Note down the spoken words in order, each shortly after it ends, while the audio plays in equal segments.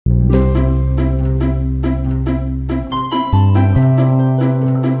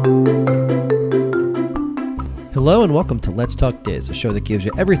Hello and welcome to Let's Talk Diz, a show that gives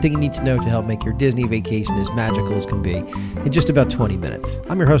you everything you need to know to help make your Disney vacation as magical as can be in just about 20 minutes.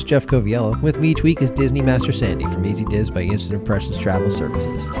 I'm your host, Jeff Coviello. With me each week is Disney Master Sandy from Easy Diz by Instant Impressions Travel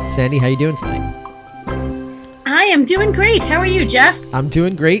Services. Sandy, how you doing tonight? I am doing great. How are you, Jeff? I'm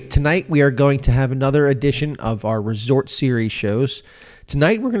doing great. Tonight we are going to have another edition of our Resort Series shows.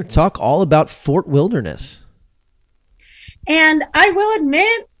 Tonight we're going to talk all about Fort Wilderness. And I will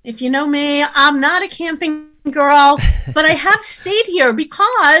admit, if you know me, I'm not a camping girl, but I have stayed here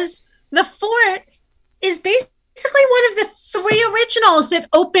because the fort is basically one of the three originals that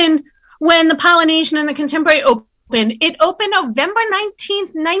opened when the Polynesian and the Contemporary opened. It opened November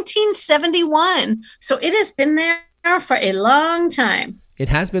 19th, 1971. So it has been there for a long time. It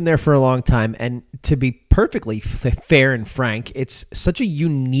has been there for a long time. And to be perfectly fair and frank, it's such a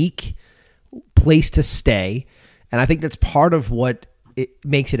unique place to stay. And I think that's part of what it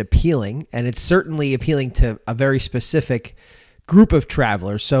makes it appealing, and it's certainly appealing to a very specific group of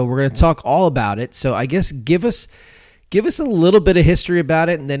travelers. So we're going to talk all about it. So I guess give us a little bit of history about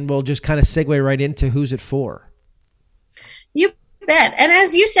it, and then we'll just kind of segue right into who's it for. You bet. And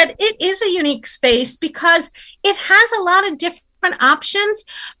as you said, it is a unique space because it has a lot of different options,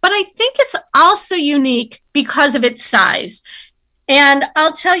 but I think it's also unique because of its size. And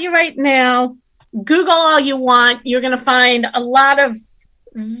I'll tell you right now, Google all you want. You're going to find a lot of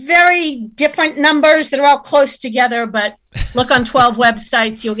very different numbers that are all close together, but look on 12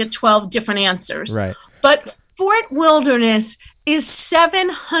 websites, you'll get 12 different answers. Right. But Fort Wilderness is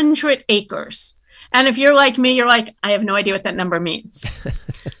 700 acres. And if you're like me, you're like, I have no idea what that number means.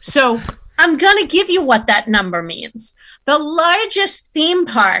 So I'm going to give you what that number means. The largest theme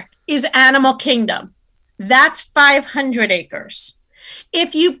park is Animal Kingdom. That's 500 acres.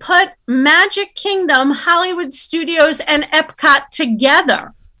 If you put Magic Kingdom, Hollywood Studios, and Epcot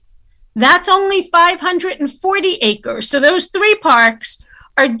together, that's only 540 acres. So those three parks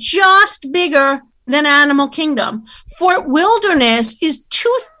are just bigger than Animal Kingdom. Fort Wilderness is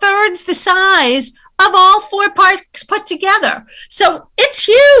 2/3 the size of all four parks put together. So it's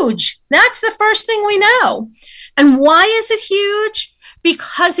huge. That's the first thing we know. And why is it huge?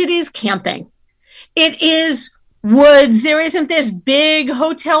 Because it is camping. It is woods. There isn't this big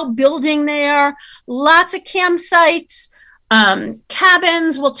hotel building there. Lots of campsites,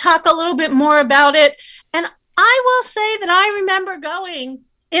 cabins. We'll talk a little bit more about it. And I will say that I remember going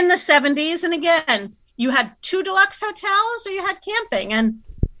in the 70s. And again, you had 2 deluxe hotels or you had camping. And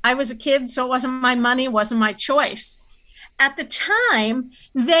I was a kid, so it wasn't my money, it wasn't my choice. At the time,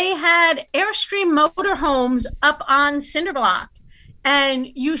 they had Airstream motorhomes up on Cinderblock. And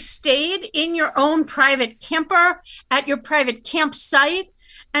you stayed in your own private camper at your private campsite.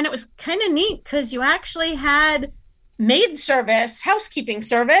 And it was kind of neat because you actually had maid service, housekeeping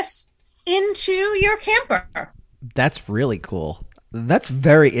service into your camper. That's really cool. That's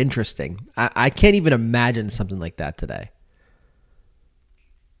very interesting. I can't even imagine something like that today.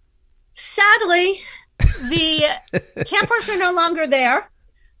 Sadly, the campers are no longer there.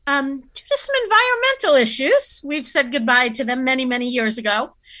 Due to some environmental issues, we've said goodbye to them many, many years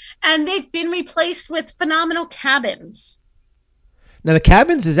ago, and they've been replaced with phenomenal cabins. Now, the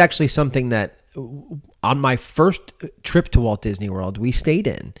cabins is actually something that on my first trip to Walt Disney World, we stayed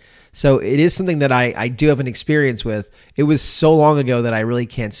in. So it is something that I do have an experience with. It was so long ago that I really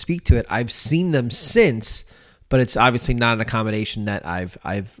can't speak to it. I've seen them since, but it's obviously not an accommodation that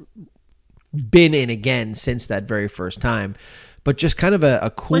I've been in again since that very first time. But just kind of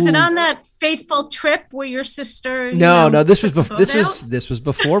a cool. Was it on that fateful trip where your sister? No. This was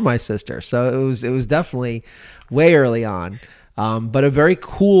before my sister, so it was definitely way early on. But a very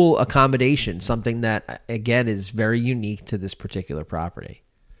cool accommodation, something that again is very unique to this particular property.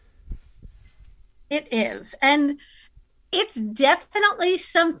 It is, and it's definitely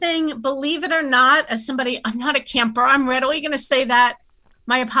something. Believe it or not, as somebody, I'm not a camper. I'm readily going to say that.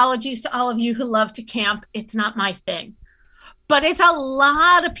 My apologies to all of you who love to camp. It's not my thing. But it's a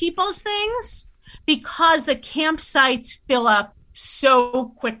lot of people's things because the campsites fill up so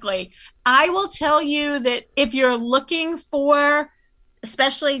quickly. I will tell you that if you're looking for,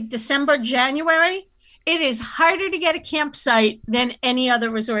 especially December, January, it is harder to get a campsite than any other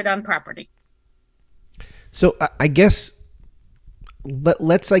resort on property. So I guess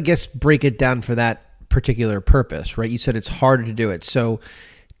let's break it down for that particular purpose, right? You said it's harder to do it. So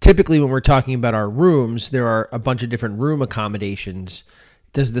typically when we're talking about our rooms, there are a bunch of different room accommodations.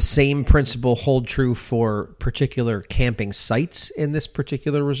 Does the same principle hold true for particular camping sites in this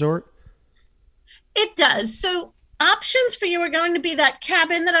particular resort? It does. So options for you are going to be that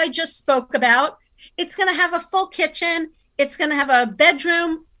cabin that I just spoke about. It's going to have a full kitchen. It's going to have a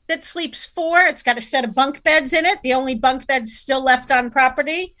bedroom that sleeps 4. It's got a set of bunk beds in it, the only bunk beds still left on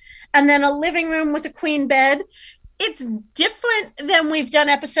property, and then a living room with a queen bed. It's different than we've done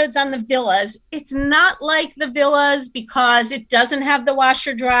episodes on the villas. It's not like the villas because it doesn't have the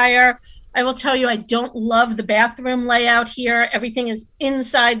washer dryer. I will tell you, I don't love the bathroom layout here. Everything is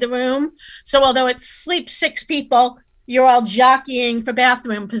inside the room. So although it sleeps 6 people, you're all jockeying for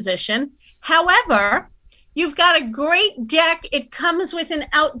bathroom position. However, you've got a great deck. It comes with an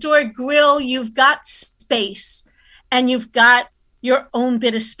outdoor grill. You've got space, and you've got your own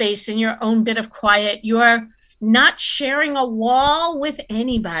bit of space and your own bit of quiet. You're not sharing a wall with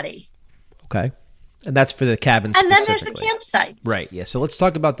anybody. Okay. And that's for the cabin. And then there's the campsites. Right. Yeah. So let's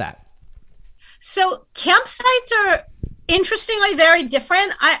talk about that. So campsites are interestingly very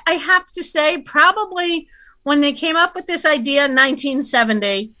different. I have to say, probably when they came up with this idea in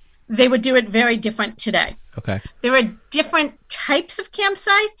 1970, they would do it very different today. Okay. There are different types of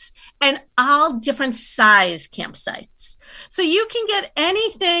campsites and all different size campsites. So you can get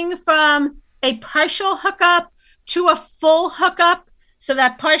anything from a partial hookup to a full hookup. So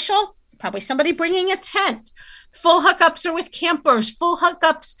that partial, probably somebody bringing a tent. Full hookups are with campers. Full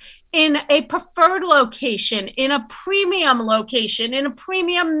hookups in a preferred location, in a premium location, in a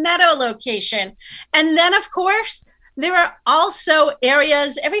premium meadow location. And then, of course, there are also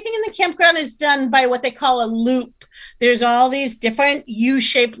areas, everything in the campground is done by what they call a loop. There's all these different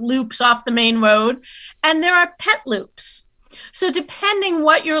U-shaped loops off the main road, and there are pet loops. So depending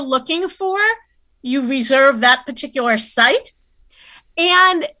what you're looking for, you reserve that particular site.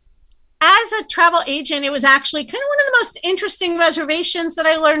 And as a travel agent, it was actually kind of one of the most interesting reservations that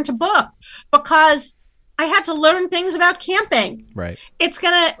I learned to book, because I had to learn things about camping. Right. It's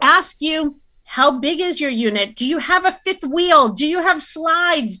going to ask you, how big is your unit? Do you have a 5th wheel? Do you have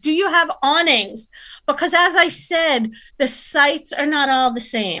slides? Do you have awnings? Because as I said, the sites are not all the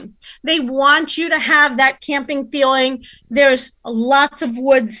same. They want you to have that camping feeling. There's lots of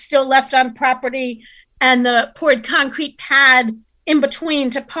wood still left on property and the poured concrete pad in between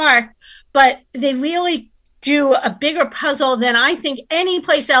to park, but they really do a bigger puzzle than I think any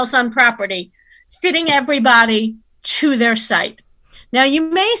place else on property, fitting everybody to their site. Now, you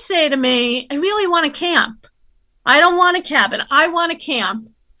may say to me, I really want to camp. I don't want a cabin. I want to camp,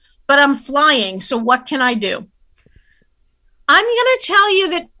 but I'm flying. So what can I do? I'm going to tell you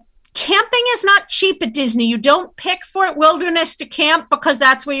that camping is not cheap at Disney. You don't pick Fort Wilderness to camp because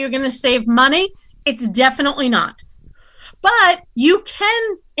that's where you're going to save money. It's definitely not. But you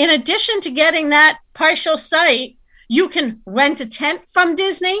can, in addition to getting that partial site, you can rent a tent from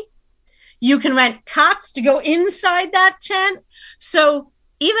Disney. You can rent cots to go inside that tent. So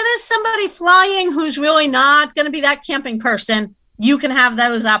even as somebody flying who's really not going to be that camping person, you can have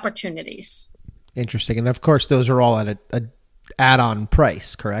those opportunities. Interesting. And of course, those are all at a add-on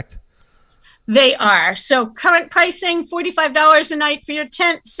price, correct? They are. So current pricing, $45 a night for your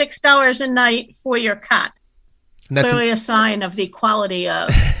tent, $6 a night for your cot. And that's clearly a sign of the quality of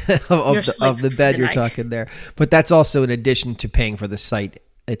of the bed you're talking there. But that's also in addition to paying for the site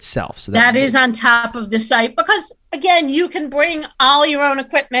itself. So that is on top of the site, because again, you can bring all your own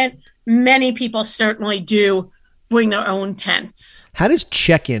equipment. Many people certainly do bring their own tents. How does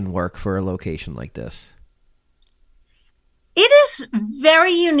check-in work for a location like this? It is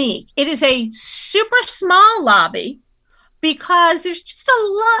very unique. It is a super small lobby because there's just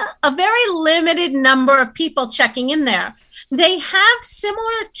a very limited number of people checking in there. They have,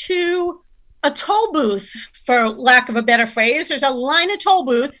 similar to a toll booth, for lack of a better phrase, there's a line of toll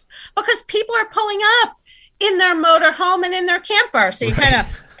booths because people are pulling up in their motorhome and in their camper. So you kind of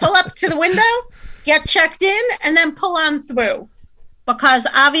pull up to the window, get checked in, and then pull on through. Because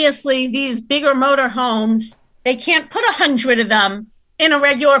obviously these bigger motorhomes, they can't put 100 of them in a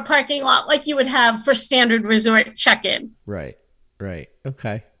regular parking lot like you would have for standard resort check-in. Right.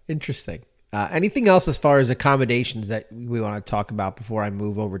 Okay. Interesting. Anything else as far as accommodations that we want to talk about before I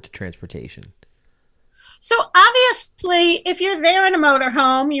move over to transportation? So obviously, if you're there in a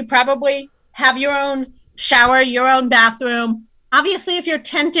motorhome, you probably have your own shower, your own bathroom. Obviously, if you're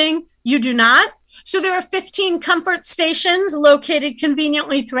tenting, you do not. So there are 15 comfort stations located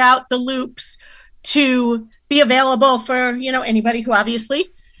conveniently throughout the loops to be available for, anybody who obviously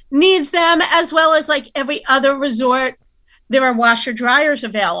needs them, as well as like every other resort. There are washer dryers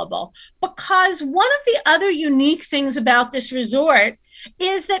available, because one of the other unique things about this resort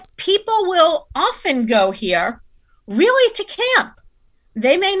is that people will often go here really to camp.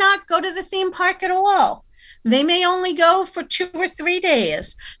 They may not go to the theme park at all. They may only go for 2 or 3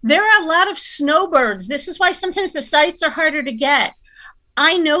 days. There are a lot of snowbirds. This is why sometimes the sites are harder to get.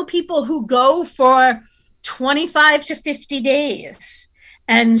 I know people who go for 25 to 50 days.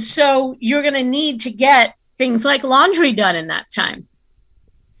 And so you're going to need to get things like laundry done in that time.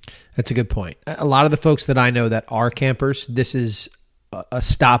 That's a good point. A lot of the folks that I know that are campers, this is a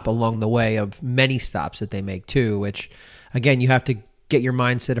stop along the way of many stops that they make too, which again, you have to get your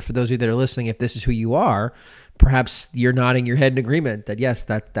mindset. For those of you that are listening, if this is who you are, perhaps you're nodding your head in agreement that yes,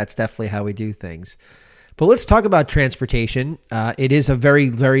 that's definitely how we do things. But let's talk about transportation. It is a very,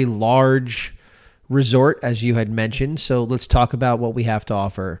 very large resort, as you had mentioned. So let's talk about what we have to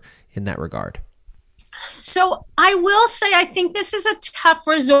offer in that regard. So I will say, I think this is a tough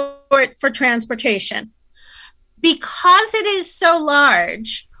resort for transportation because it is so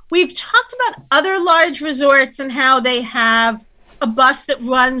large. We've talked about other large resorts and how they have a bus that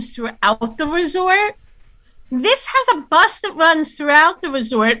runs throughout the resort. This has a bus that runs throughout the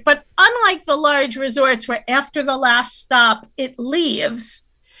resort, but unlike the large resorts where after the last stop it leaves,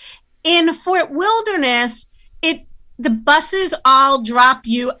 in Fort Wilderness, the buses all drop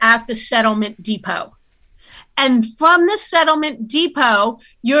you at the settlement depot. And from the settlement depot,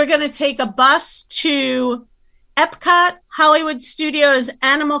 you're going to take a bus to Epcot, Hollywood Studios,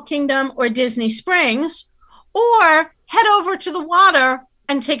 Animal Kingdom, or Disney Springs, or head over to the water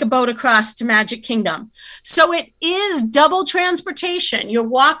and take a boat across to Magic Kingdom. So it is double transportation. You're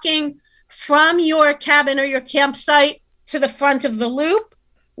walking from your cabin or your campsite to the front of the loop,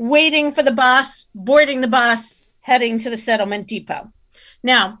 waiting for the bus, boarding the bus, heading to the settlement depot.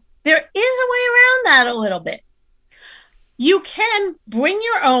 Now, there is a way around that a little bit. You can bring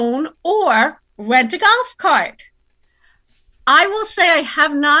your own or rent a golf cart. I will say I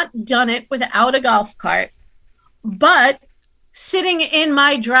have not done it without a golf cart, but sitting in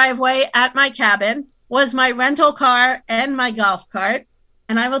my driveway at my cabin was my rental car and my golf cart.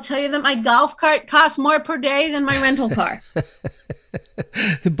 And I will tell you that my golf cart costs more per day than my rental car.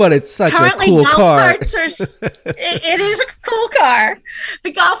 But it's such currently, a cool golf car. Carts it is a cool car.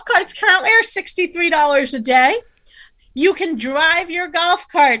 The golf carts currently are $63 a day. You can drive your golf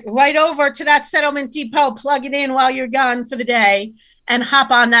cart right over to that settlement depot, plug it in while you're gone for the day, and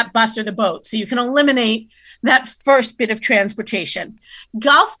hop on that bus or the boat. So you can eliminate that first bit of transportation.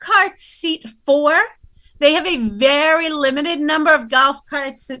 Golf carts seat 4. They have a very limited number of golf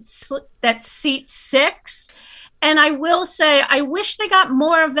carts that seat 6. And I will say, I wish they got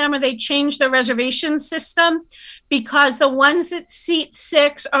more of them or they changed their reservation system, because the ones that seat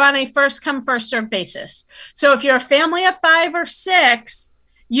 6 are on a first come, first served basis. So if you're a family of 5 or 6,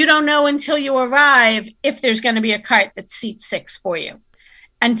 you don't know until you arrive if there's going to be a cart that seats 6 for you.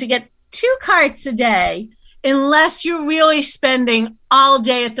 And to get 2 carts a day, unless you're really spending all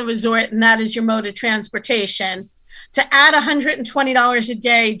day at the resort and that is your mode of transportation, to add $120 a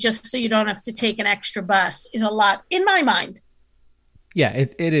day just so you don't have to take an extra bus is a lot in my mind. Yeah,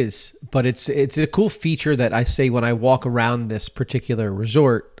 it is. But it's a cool feature that I say when I walk around this particular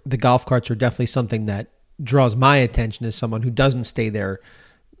resort. The golf carts are definitely something that draws my attention as someone who doesn't stay there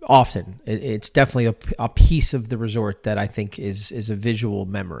often. It's definitely a piece of the resort that I think is a visual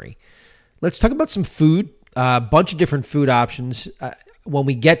memory. Let's talk about some food. A bunch of different food options. When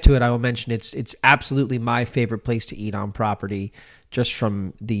we get to it, I will mention it's absolutely my favorite place to eat on property, just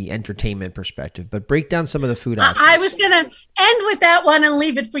from the entertainment perspective. But break down some of the food options. I was going to end with that one and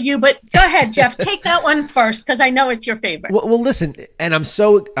leave it for you, but go ahead, Jeff. Take that one first, because I know it's your favorite. Well, listen, and I'm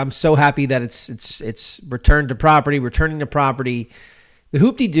so happy that it's returning to property. The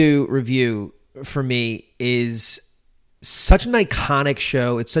Hoop-Dee-Doo review for me is such an iconic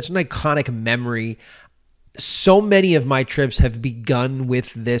show. It's such an iconic memory. So many of my trips have begun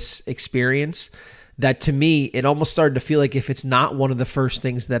with this experience that to me, it almost started to feel like if it's not one of the first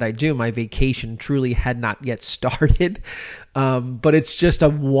things that I do, my vacation truly had not yet started. But it's just a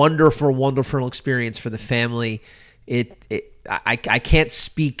wonderful, wonderful experience for the family. I can't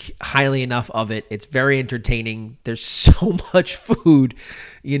speak highly enough of it. It's very entertaining. There's so much food.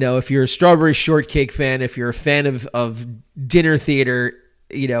 You know, if you're a strawberry shortcake fan, if you're a fan of dinner theater,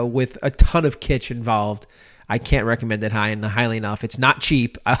 you know, with a ton of kitsch involved, I can't recommend it highly enough. It's not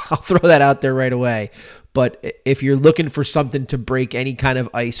cheap. I'll throw that out there right away. But if you're looking for something to break any kind of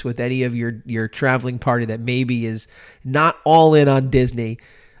ice with any of your traveling party that maybe is not all in on Disney,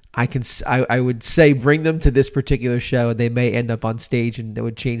 I would say bring them to this particular show. They may end up on stage and it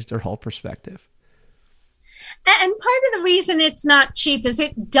would change their whole perspective. And part of the reason it's not cheap is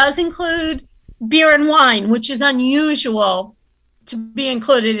it does include beer and wine, which is unusual to be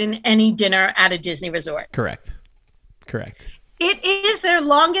included in any dinner at a Disney resort. Correct. It is their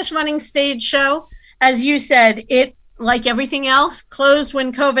longest running stage show. As you said, it, like everything else, closed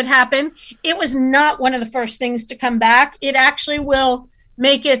when COVID happened. It was not one of the first things to come back. It actually will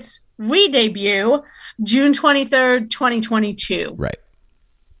make its re-debut June 23rd, 2022. Right.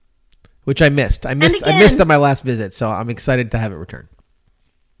 which I missed. I missed on my last visit, so I'm excited to have it return.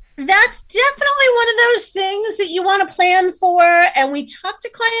 That's definitely one of those things that you want to plan for. And we talk to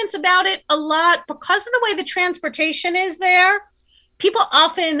clients about it a lot because of the way the transportation is there. People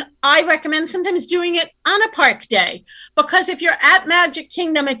often, I recommend sometimes doing it on a park day, because if you're at Magic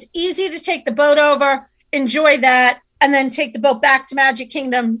Kingdom, it's easy to take the boat over, enjoy that, and then take the boat back to Magic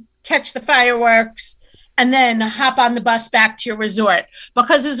Kingdom, catch the fireworks, and then hop on the bus back to your resort.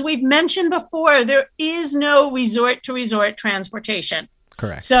 Because as we've mentioned before, there is no resort to resort transportation.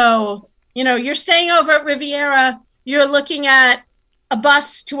 Correct. So, you're staying over at Riviera, you're looking at a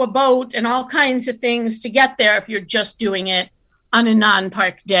bus to a boat and all kinds of things to get there if you're just doing it on a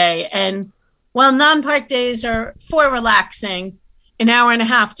non-park day. And while non-park days are for relaxing, an hour and a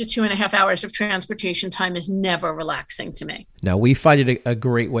half to 2.5 hours of transportation time is never relaxing to me. No, we find it a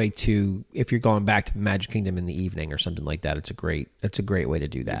great way to, if you're going back to the Magic Kingdom in the evening or something like that, it's a great way to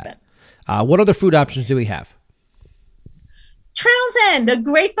do that. What other food options do we have? Trails End, a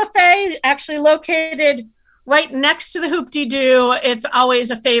great buffet actually located right next to the Hoop-Dee-Doo. It's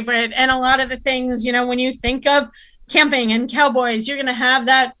always a favorite. And a lot of the things, when you think of camping and cowboys, you're going to have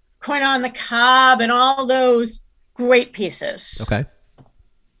that corn on the cob and all those great pieces. Okay.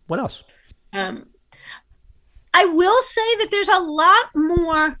 What else? I will say that there's a lot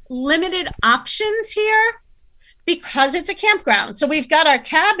more limited options here because it's a campground. So we've got our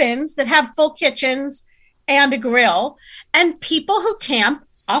cabins that have full kitchens and a grill, and people who camp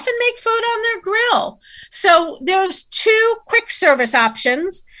often make food on their grill. So there's 2 quick service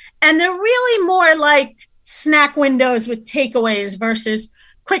options, and they're really more like snack windows with takeaways versus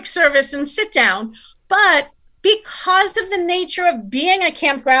quick service and sit down. But because of the nature of being a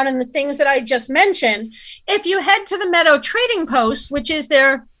campground and the things that I just mentioned, if you head to the Meadow Trading Post, which is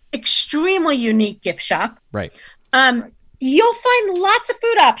their extremely unique gift shop, right, you'll find lots of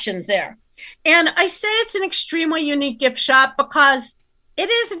food options there. And I say it's an extremely unique gift shop because it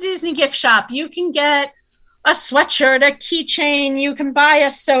is a Disney gift shop. You can get a sweatshirt, a keychain, you can buy a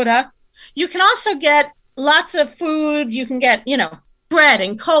soda. You can also get lots of food. You can get, bread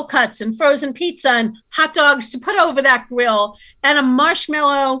and cold cuts and frozen pizza and hot dogs to put over that grill and a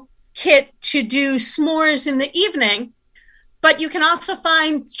marshmallow kit to do s'mores in the evening. But you can also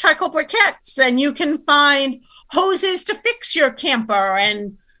find charcoal briquettes, and you can find hoses to fix your camper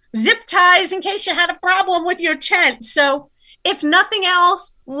and zip ties in case you had a problem with your tent. So if nothing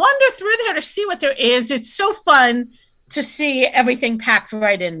else, wander through there to see what there is. It's so fun to see everything packed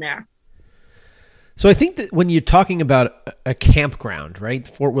right in there. So I think that when you're talking about a campground, right,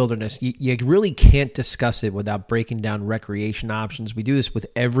 Fort Wilderness, you really can't discuss it without breaking down recreation options. We do this with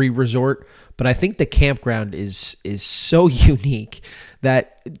every resort, but I think the campground is so unique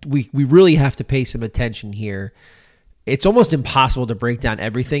that we really have to pay some attention here. It's almost impossible to break down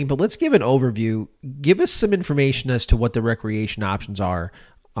everything, but let's give an overview. Give us some information as to what the recreation options are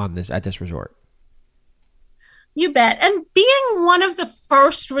at this resort. You bet. And being one of the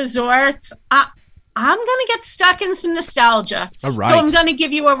first resorts, I'm going to get stuck in some nostalgia. All right. So I'm going to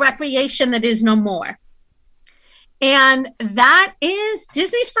give you a recreation that is no more. And that is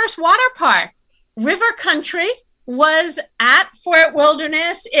Disney's first water park. River Country was at Fort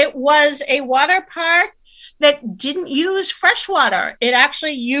Wilderness. It was a water park that didn't use fresh water. It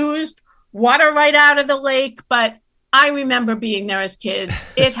actually used water right out of the lake, but I remember being there as kids.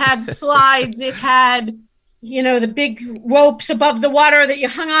 It had slides. It had, the big ropes above the water that you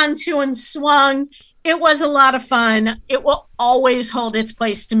hung on to and swung. It was a lot of fun. It will always hold its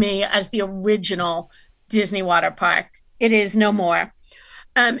place to me as the original Disney water park. It is no more.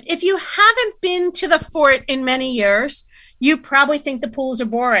 If you haven't been to the fort in many years, you probably think the pools are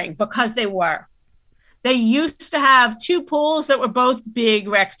boring, because they were. They used to have 2 pools that were both big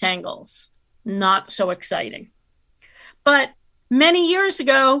rectangles. Not so exciting. But many years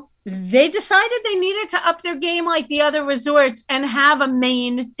ago, they decided they needed to up their game like the other resorts and have a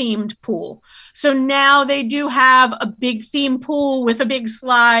main themed pool. So now they do have a big themed pool with a big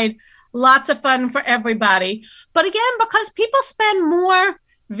slide. Lots of fun for everybody. But again, because people spend more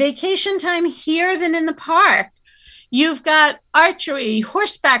vacation time here than in the park, you've got archery,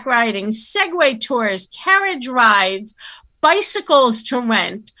 horseback riding, Segway tours, carriage rides, bicycles to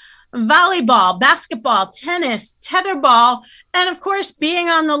rent, volleyball, basketball, tennis, tetherball, and of course, being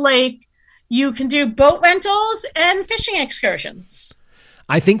on the lake, you can do boat rentals and fishing excursions.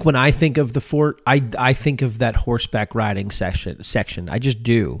 I think when I think of the fort, I think of that horseback riding section. I just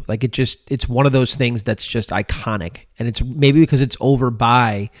do. Like it's one of those things that's just iconic, and it's maybe because it's over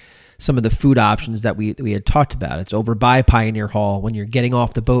by some of the food options that we had talked about. It's over by Pioneer Hall. When you're getting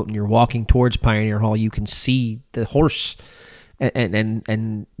off the boat and you're walking towards Pioneer Hall, you can see the horse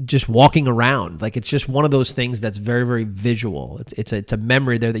and just walking around. Like, it's just one of those things that's very, very visual. It's a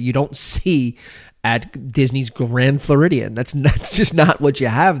memory there that you don't see at Disney's Grand Floridian. That's just not what you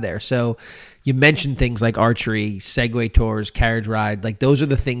have there. So you mentioned things like archery, Segway tours, carriage ride. Like, those are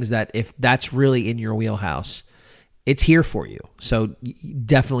the things that, if that's really in your wheelhouse, it's here for you. So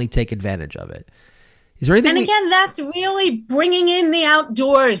definitely take advantage of it. Is there anything? And again, that's really bringing in the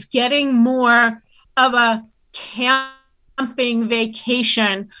outdoors, getting more of a camping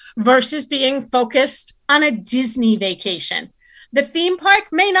vacation versus being focused on a Disney vacation. The theme park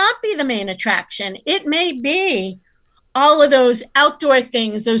may not be the main attraction. It may be all of those outdoor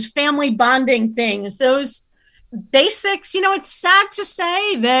things, those family bonding things, those basics. It's sad to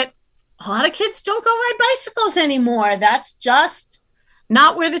say that a lot of kids don't go ride bicycles anymore. That's just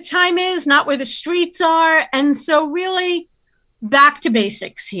not where the time is, not where the streets are. And so really back to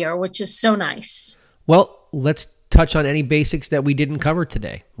basics here, which is so nice. Well, let's touch on any basics that we didn't cover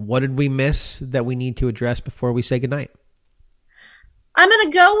today. What did we miss that we need to address before we say goodnight? I'm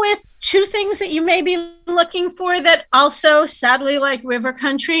going to go with two things that you may be looking for that also, sadly, like River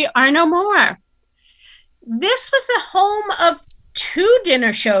Country, are no more. This was the home of 2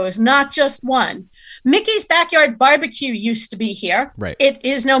 dinner shows, not just one. Mickey's Backyard Barbecue used to be here. Right. It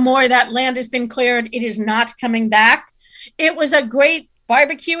is no more. That land has been cleared. It is not coming back. It was a great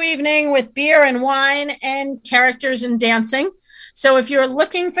barbecue evening with beer and wine and characters and dancing. So if you're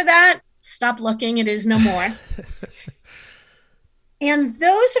looking for that, stop looking. It is no more. And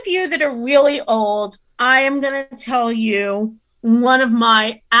those of you that are really old, I am going to tell you one of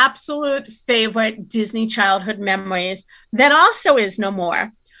my absolute favorite Disney childhood memories that also is no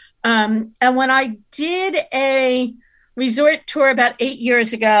more. And when I did a resort tour about 8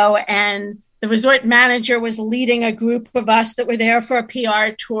 years ago, and the resort manager was leading a group of us that were there for a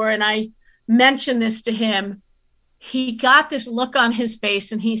PR tour, and I mentioned this to him, he got this look on his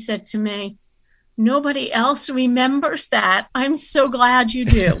face and he said to me, "Nobody else remembers that. I'm so glad you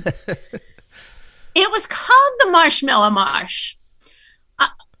do." It was called the Marshmallow Marsh.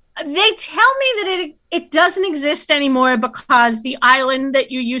 They tell me that it doesn't exist anymore because the island that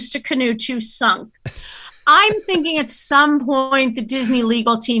you used to canoe to sunk. I'm thinking at some point the Disney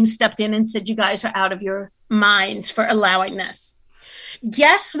legal team stepped in and said, "You guys are out of your minds for allowing this."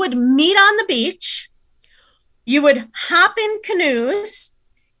 Guests would meet on the beach. You would hop in canoes.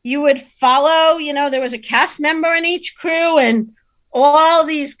 You would follow, there was a cast member in each crew, and all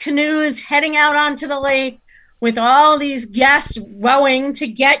these canoes heading out onto the lake with all these guests rowing to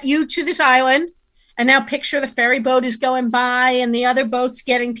get you to this island. And now picture the ferry boat is going by and the other boats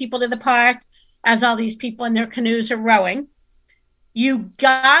getting people to the park as all these people in their canoes are rowing. You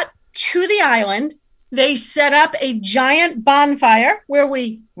got to the island. They set up a giant bonfire where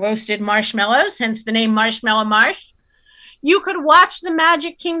we roasted marshmallows, hence the name Marshmallow Marsh. You could watch the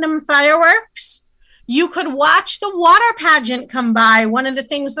Magic Kingdom fireworks. You could watch the water pageant come by, one of the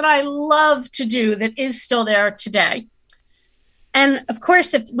things that I love to do that is still there today. And of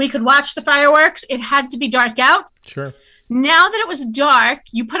course, if we could watch the fireworks, it had to be dark out. Sure. Now that it was dark,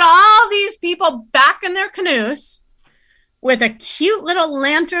 you put all these people back in their canoes with a cute little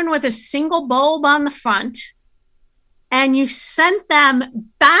lantern with a single bulb on the front, and you sent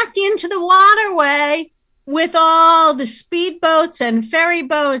them back into the waterway with all the speedboats and ferry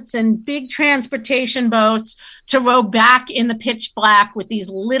boats and big transportation boats to row back in the pitch black with these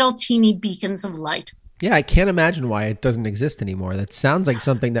little teeny beacons of light. Yeah, I can't imagine why it doesn't exist anymore. That sounds like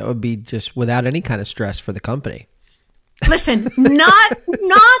something that would be just without any kind of stress for the company. Listen, not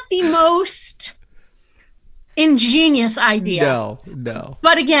the most ingenious idea. No.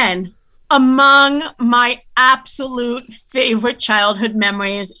 But again, among my absolute favorite childhood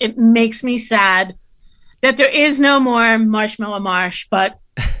memories, it makes me sad that there is no more Marshmallow Marsh, but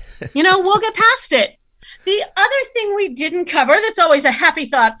we'll get past it. The other thing we didn't cover, that's always a happy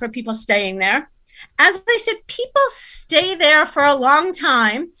thought for people staying there. As I said, people stay there for a long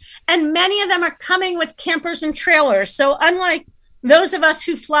time, and many of them are coming with campers and trailers. So unlike those of us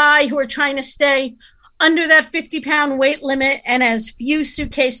who fly, who are trying to stay under that 50-pound weight limit and as few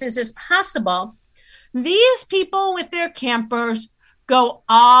suitcases as possible, these people with their campers go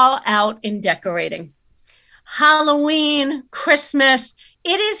all out in decorating. Halloween, Christmas,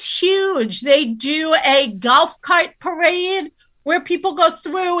 it is huge. They do a golf cart parade where people go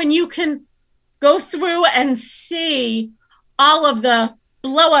through, and you can go through and see all of the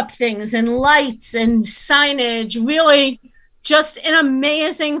blow up things and lights and signage. Really just an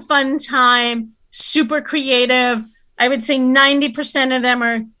amazing fun time, super creative. I would say 90% of them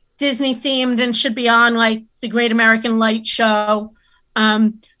are Disney themed and should be on like the Great American Light Show.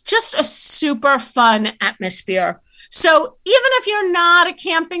 Just a super fun atmosphere. So even if you're not a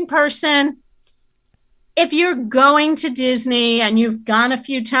camping person, if you're going to Disney and you've gone a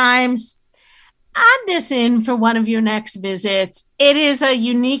few times, add this in for one of your next visits. It is a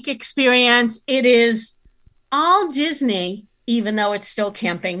unique experience. It is all Disney, even though it's still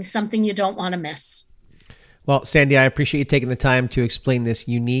camping, something you don't want to miss. Well, Sandy, I appreciate you taking the time to explain this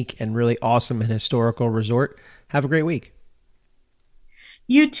unique and really awesome and historical resort. Have a great week.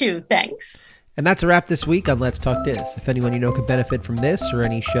 You too. Thanks. And that's a wrap this week on Let's Talk Diz. If anyone you know could benefit from this or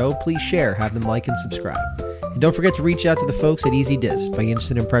any show, please share, have them like and subscribe. And don't forget to reach out to the folks at Easy Diz by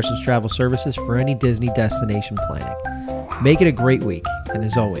Instant Impressions Travel Services for any Disney destination planning. Make it a great week, and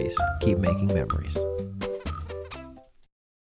as always, keep making memories.